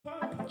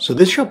So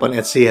this shop on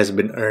Etsy has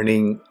been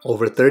earning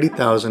over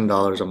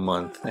 $30,000 a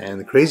month, and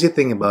the crazy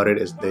thing about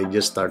it is they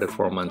just started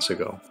 4 months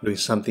ago, doing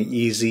something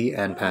easy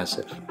and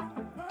passive.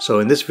 So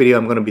in this video,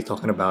 I'm going to be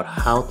talking about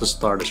how to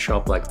start a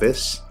shop like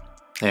this.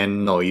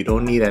 And no, you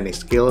don't need any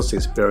skills,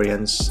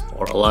 experience,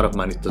 or a lot of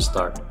money to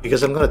start,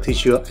 because I'm going to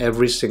teach you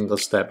every single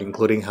step,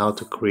 including how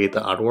to create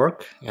the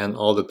artwork and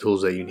all the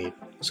tools that you need.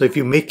 So if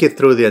you make it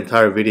through the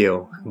entire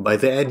video, by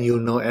the end you'll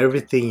know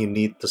everything you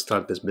need to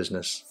start this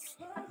business.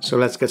 So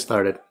let's get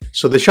started.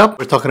 So the shop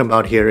we're talking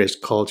about here is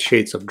called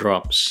Shades of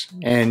Drops,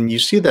 and you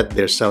see that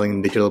they're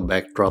selling digital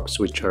backdrops,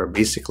 which are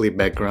basically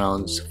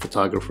backgrounds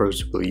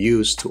photographers will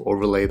use to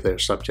overlay their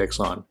subjects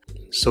on.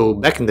 So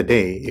back in the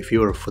day, if you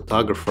were a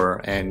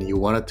photographer and you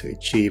wanted to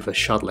achieve a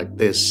shot like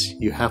this,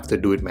 you have to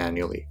do it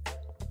manually.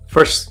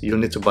 First, you'll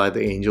need to buy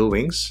the angel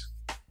wings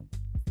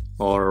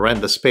or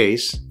rent the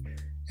space,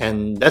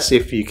 and that's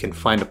if you can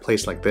find a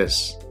place like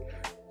this.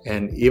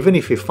 And even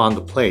if you found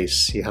the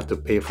place, you have to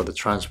pay for the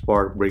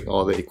transport, bring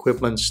all the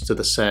equipments to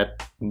the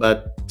set.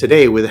 But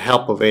today, with the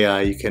help of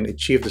AI, you can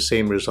achieve the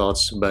same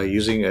results by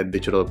using a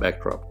digital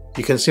backdrop.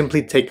 You can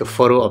simply take a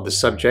photo of the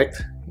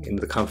subject in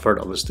the comfort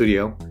of the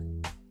studio,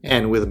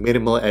 and with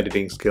minimal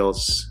editing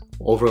skills,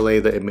 overlay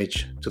the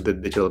image to the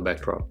digital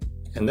backdrop.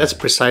 And that's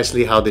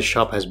precisely how this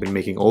shop has been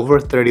making over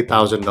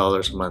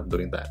 $30,000 a month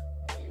doing that.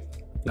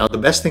 Now, the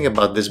best thing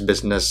about this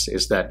business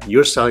is that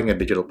you're selling a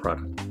digital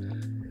product,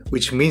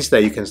 which means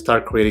that you can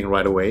start creating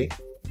right away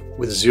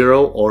with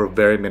zero or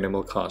very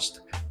minimal cost.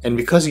 And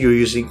because you're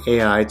using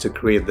AI to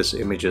create these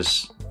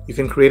images, you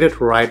can create it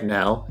right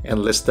now and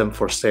list them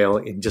for sale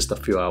in just a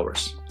few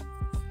hours.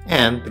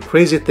 And the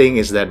crazy thing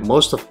is that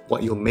most of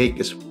what you make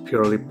is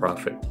purely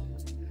profit.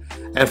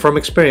 And from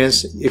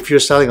experience, if you're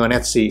selling on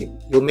Etsy,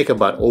 you'll make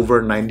about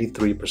over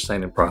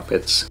 93% in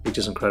profits, which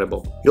is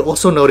incredible. You'll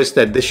also notice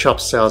that this shop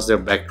sells their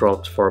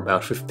backdrops for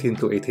about $15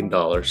 to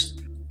 $18.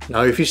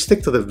 Now, if you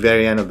stick to the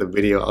very end of the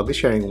video, I'll be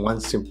sharing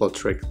one simple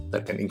trick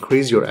that can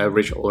increase your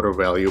average order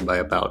value by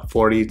about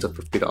 $40 to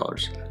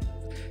 $50.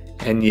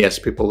 And yes,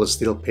 people will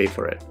still pay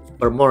for it,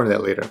 but more on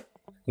that later.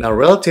 Now,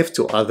 relative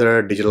to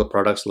other digital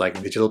products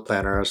like digital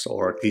planners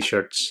or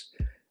t-shirts,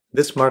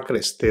 this market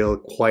is still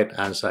quite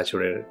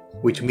unsaturated,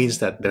 which means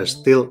that there's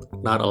still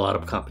not a lot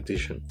of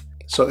competition.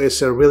 So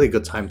it's a really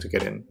good time to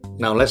get in.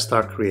 Now let's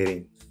start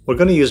creating. We're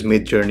going to use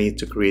Midjourney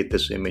to create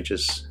these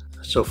images.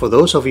 So for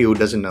those of you who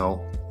doesn't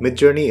know,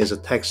 Midjourney is a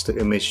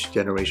text-to-image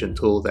generation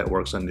tool that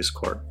works on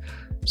Discord.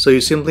 So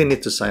you simply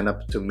need to sign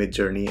up to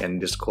Midjourney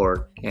and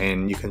Discord,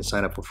 and you can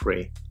sign up for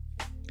free.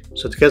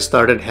 So to get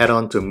started, head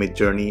on to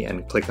Midjourney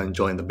and click on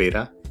Join the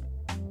Beta.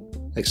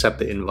 Accept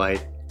the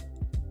invite.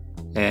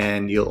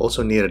 And you'll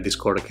also need a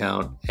Discord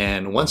account.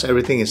 And once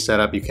everything is set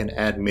up, you can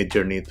add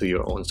Midjourney to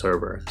your own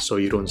server so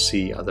you don't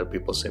see other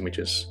people's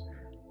images.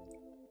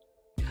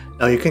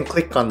 Now you can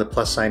click on the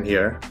plus sign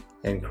here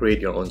and create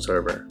your own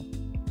server.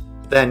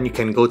 Then you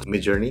can go to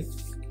Midjourney,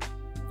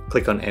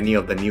 click on any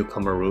of the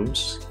newcomer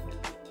rooms,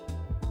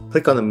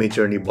 click on the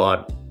Midjourney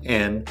bot,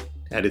 and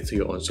add it to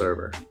your own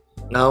server.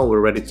 Now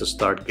we're ready to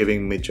start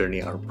giving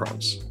Midjourney our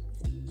prompts.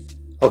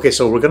 Okay,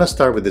 so we're gonna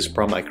start with this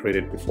prompt I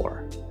created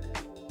before.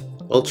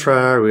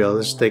 Ultra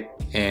realistic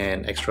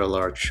and extra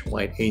large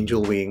white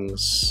angel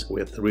wings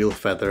with real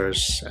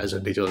feathers as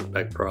a digital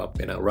backdrop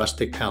in a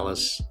rustic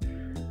palace,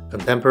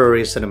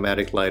 contemporary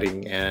cinematic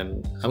lighting,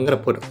 and I'm gonna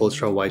put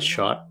ultra wide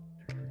shot,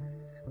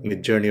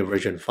 Midjourney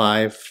version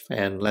 5,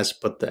 and let's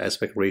put the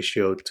aspect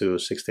ratio to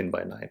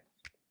 16:9.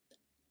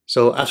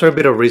 So after a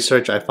bit of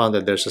research, I found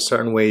that there's a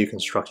certain way you can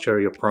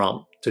structure your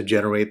prompt to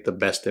generate the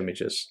best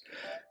images.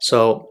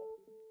 So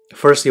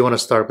first you want to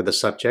start with the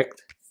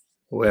subject,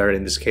 where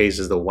in this case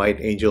is the white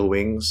angel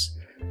wings.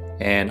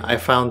 And I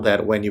found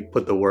that when you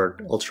put the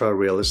word ultra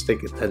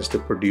realistic, it tends to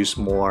produce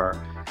more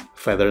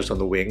feathers on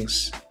the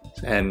wings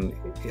and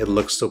it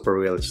looks super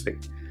realistic.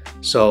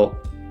 So,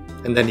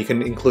 and then you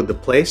can include the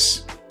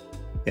place.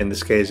 In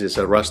this case, it's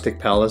a rustic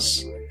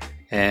palace.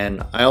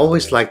 And I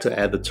always like to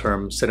add the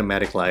term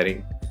cinematic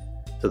lighting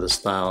to the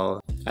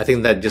style. I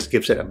think that just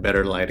gives it a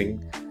better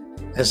lighting.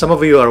 And some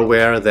of you are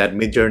aware that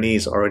Midjourney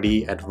is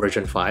already at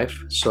version 5,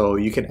 so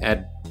you can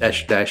add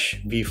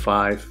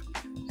 --v5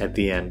 at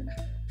the end.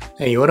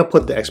 And you want to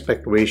put the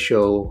aspect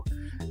ratio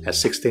at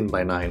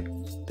 16:9.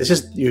 This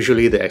is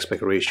usually the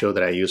aspect ratio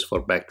that I use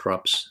for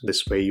backdrops.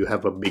 This way you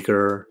have a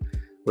bigger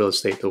real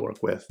estate to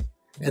work with.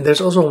 And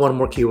there's also one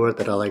more keyword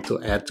that I like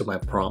to add to my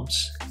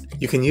prompts.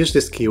 You can use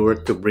this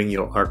keyword to bring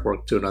your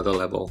artwork to another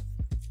level.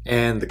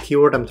 And the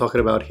keyword I'm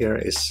talking about here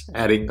is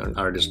adding an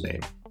artist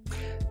name.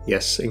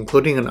 Yes,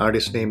 including an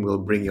artist name will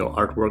bring your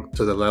artwork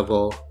to the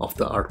level of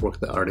the artwork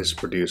the artist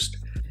produced.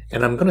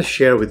 And I'm going to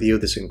share with you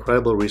this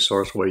incredible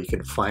resource where you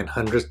can find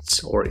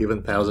hundreds or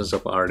even thousands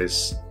of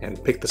artists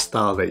and pick the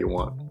style that you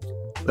want.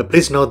 But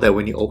please note that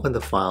when you open the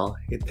file,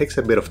 it takes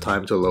a bit of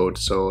time to load,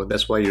 so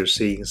that's why you're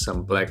seeing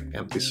some black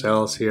empty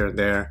cells here and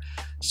there.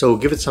 So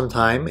give it some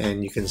time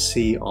and you can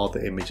see all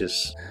the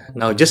images.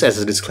 Now, just as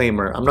a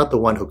disclaimer, I'm not the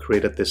one who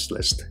created this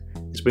list.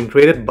 It's been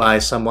created by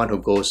someone who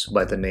goes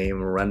by the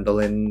name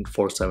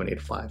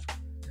Randolin4785.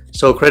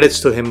 So credits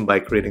to him by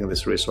creating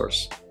this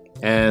resource.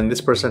 And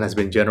this person has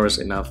been generous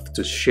enough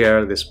to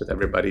share this with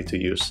everybody to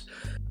use.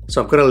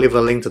 So I'm going to leave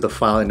a link to the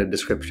file in the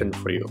description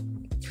for you.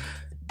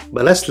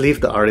 But let's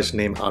leave the artist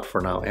name out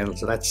for now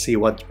and let's see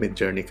what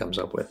Midjourney comes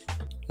up with.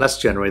 Let's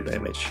generate the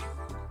image.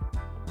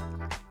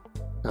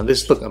 Now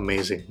this looks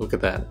amazing, look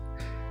at that.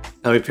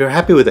 Now if you're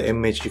happy with the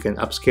image, you can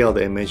upscale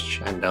the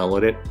image and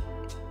download it.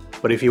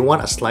 But if you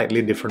want a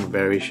slightly different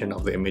variation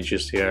of the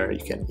images here,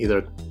 you can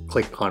either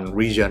click on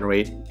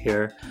regenerate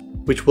here,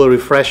 which will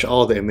refresh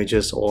all the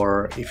images,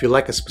 or if you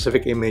like a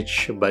specific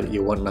image but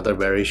you want another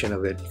variation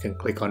of it, you can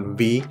click on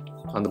V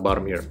on the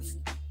bottom here.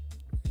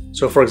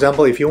 So for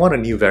example, if you want a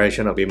new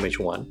variation of image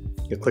 1,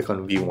 you click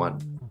on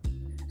V1.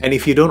 And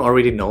if you don't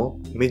already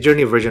know,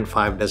 Midjourney version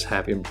 5 does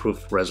have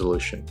improved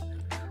resolution.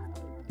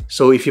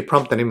 So if you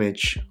prompt an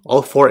image,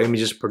 all 4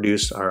 images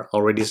produced are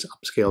already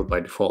upscaled by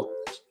default.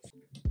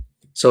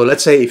 So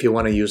let's say if you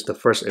want to use the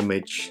first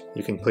image,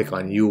 you can click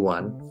on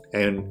U1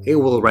 and it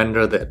will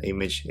render that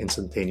image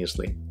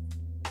instantaneously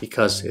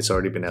because it's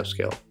already been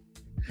upscaled.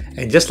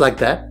 And just like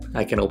that,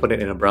 I can open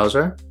it in a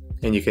browser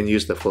and you can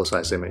use the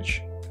full-size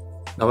image.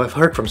 Now I've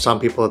heard from some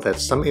people that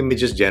some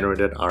images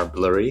generated are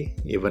blurry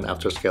even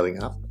after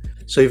scaling up.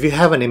 So if you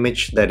have an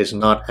image that is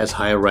not as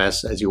high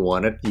res as you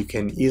wanted, you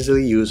can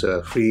easily use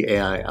a free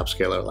AI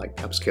upscaler like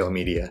Upscale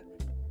Media.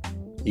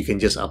 You can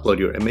just upload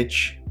your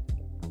image,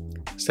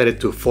 set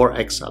it to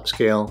 4x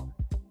upscale,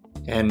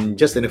 and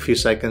just in a few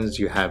seconds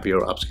you have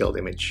your upscaled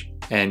image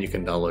and you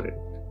can download it.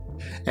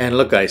 And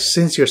look guys,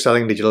 since you're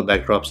selling digital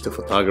backdrops to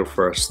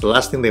photographers, the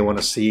last thing they want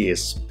to see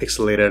is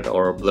pixelated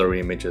or blurry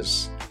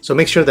images. So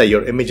make sure that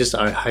your images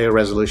are higher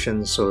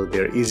resolution so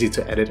they're easy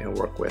to edit and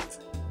work with.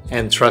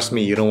 And trust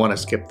me, you don't want to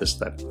skip this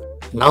step.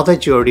 Now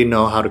that you already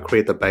know how to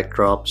create the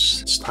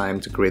backdrops, it's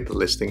time to create the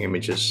listing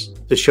images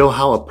to show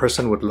how a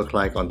person would look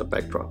like on the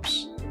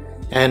backdrops.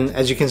 And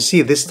as you can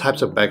see, these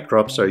types of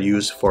backdrops are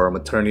used for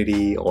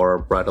maternity or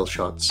bridal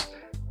shots.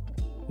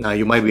 Now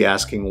you might be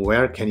asking,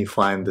 where can you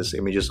find these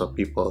images of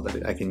people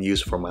that I can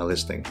use for my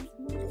listing?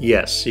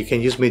 Yes, you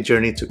can use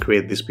Midjourney to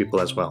create these people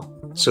as well.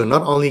 So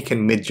not only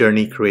can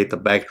Midjourney create the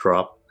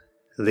backdrop,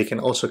 they can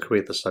also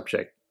create the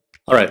subject.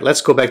 Alright, let's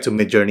go back to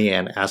Midjourney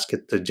and ask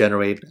it to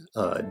generate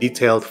a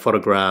detailed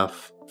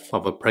photograph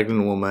of a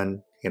pregnant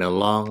woman in a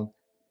long,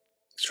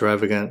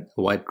 extravagant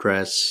white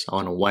dress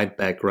on a white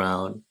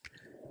background,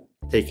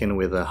 taken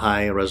with a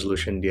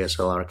high-resolution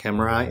DSLR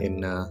camera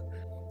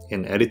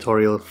in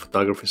editorial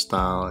photography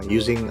style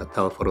using a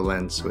telephoto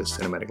lens with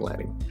cinematic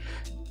lighting.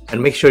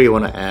 And make sure you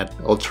want to add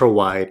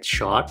ultra-wide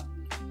shot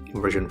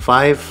version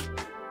 5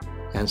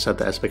 and set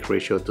the aspect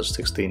ratio to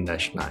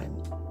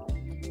 16:9.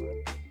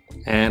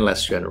 And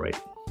let's generate.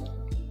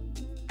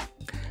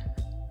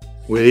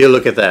 Will you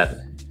look at that?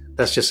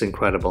 That's just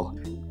incredible,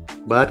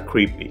 but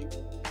creepy.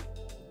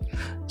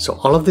 So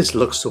all of this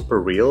looks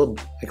super real,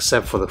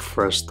 except for the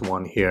first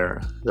one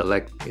here. The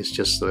leg is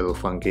just a little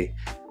funky.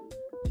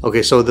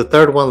 Okay, so the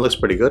third one looks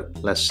pretty good.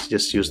 Let's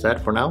just use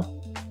that for now.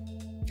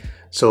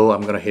 So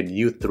I'm gonna hit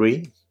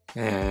U3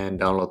 and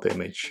download the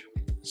image.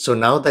 So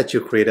now that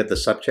you created the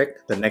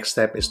subject, the next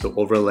step is to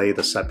overlay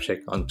the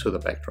subject onto the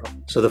backdrop.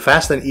 So the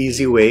fast and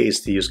easy way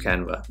is to use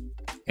Canva.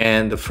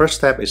 And the first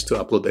step is to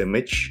upload the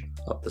image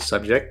of the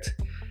subject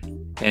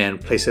and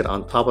place it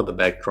on top of the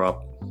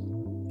backdrop.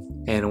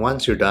 And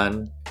once you're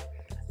done,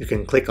 you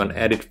can click on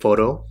Edit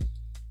Photo,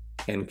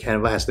 and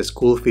Canva has this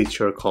cool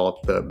feature called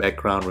the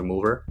Background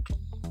Remover,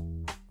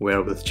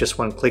 where with just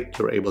one click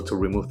you're able to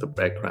remove the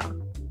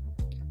background.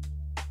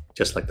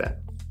 Just like that.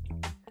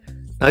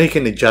 Now you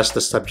can adjust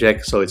the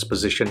subject so it's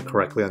positioned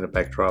correctly on the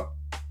backdrop.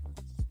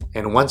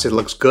 And once it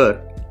looks good,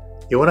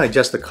 you want to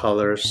adjust the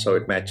colors so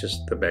it matches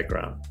the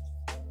background.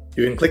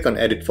 You can click on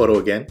Edit Photo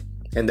again,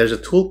 and there's a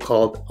tool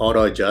called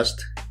Auto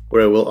Adjust,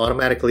 where it will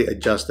automatically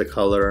adjust the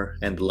color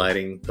and the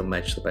lighting to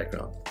match the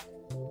background.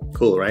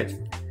 Cool, right?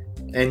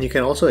 And you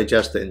can also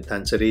adjust the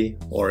intensity,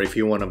 or if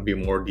you want to be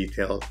more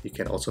detailed, you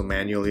can also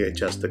manually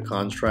adjust the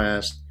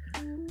contrast,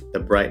 the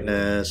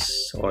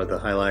brightness, or the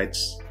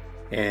highlights,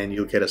 and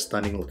you'll get a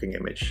stunning looking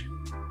image.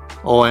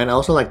 Oh, and I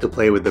also like to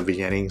play with the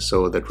vignetting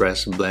so the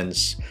dress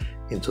blends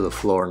into the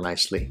floor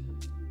nicely.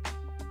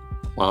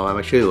 Wow, I'm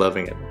actually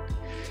loving it.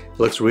 It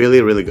looks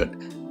really, really good.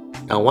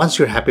 Now once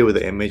you're happy with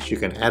the image, you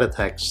can add a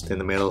text in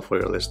the middle for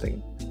your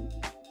listing.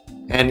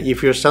 And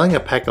if you're selling a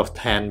pack of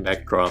 10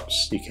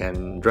 backdrops, you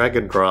can drag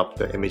and drop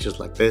the images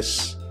like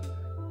this.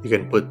 You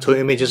can put 2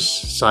 images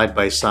side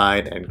by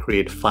side and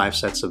create 5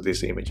 sets of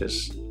these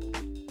images.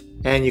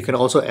 And you can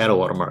also add a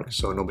watermark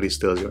so nobody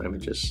steals your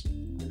images.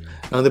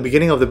 Now in the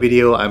beginning of the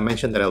video, I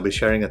mentioned that I'll be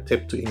sharing a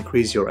tip to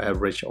increase your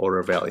average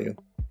order value.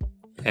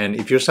 And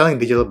if you're selling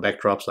digital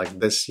backdrops like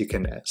this, you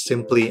can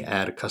simply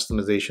add a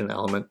customization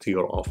element to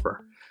your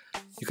offer.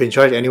 You can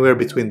charge anywhere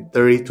between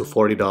 $30 to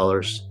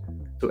 $40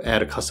 to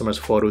add a customer's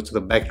photo to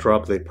the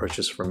backdrop they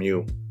purchase from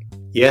you.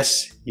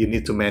 Yes, you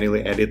need to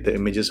manually edit the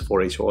images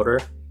for each order,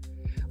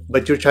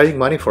 but you're charging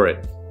money for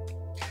it.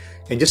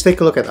 And just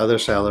take a look at other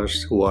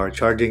sellers who are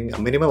charging a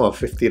minimum of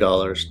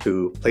 $50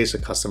 to place a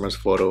customer's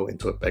photo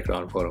into a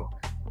background photo.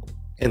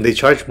 and they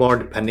charge more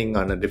depending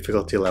on the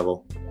difficulty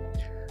level.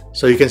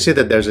 So you can see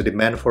that there's a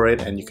demand for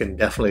it, and you can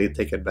definitely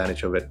take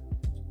advantage of it.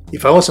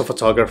 If I was a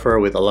photographer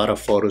with a lot of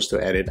photos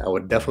to edit, I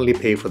would definitely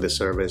pay for this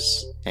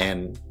service,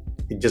 and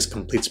it just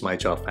completes my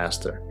job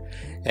faster.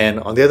 And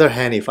on the other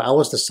hand, if I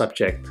was the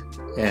subject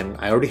and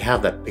I already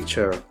have that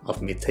picture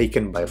of me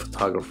taken by a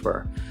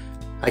photographer,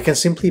 I can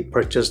simply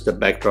purchase the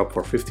backdrop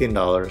for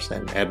 $15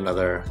 and add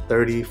another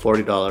 $30,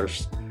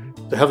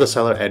 $40 to have the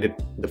seller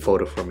edit the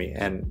photo for me.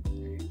 And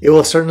it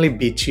will certainly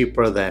be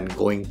cheaper than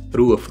going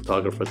through a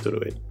photographer to do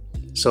it.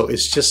 So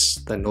it's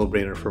just a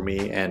no-brainer for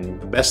me,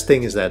 and the best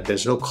thing is that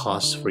there's no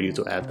cost for you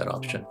to add that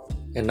option.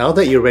 And now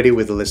that you're ready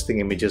with the listing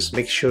images,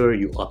 make sure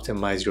you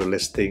optimize your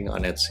listing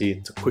on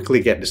Etsy to quickly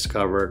get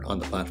discovered on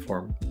the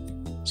platform.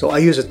 So I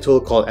use a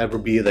tool called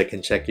Everbee that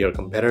can check your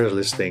competitors'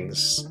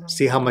 listings,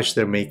 see how much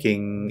they're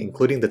making,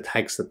 including the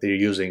tags that they're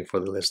using for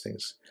the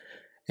listings.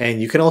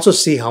 And you can also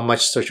see how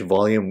much search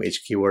volume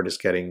each keyword is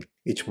getting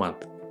each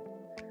month.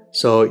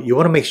 So you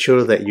want to make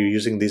sure that you're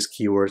using these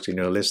keywords in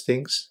your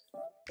listings,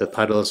 the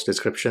titles,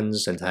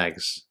 descriptions, and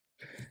tags.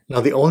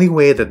 Now, the only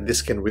way that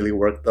this can really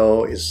work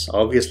though is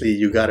obviously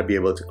you got to be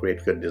able to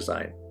create good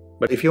design.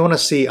 But if you want to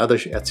see other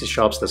Etsy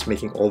shops that's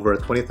making over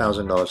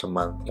 $20,000 a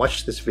month,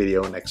 watch this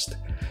video next.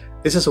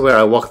 This is where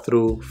I walk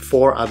through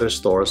 4 other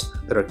stores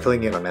that are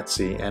killing it on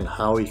Etsy and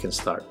how you can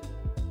start.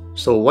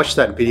 So watch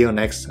that video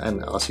next,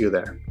 and I'll see you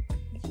there.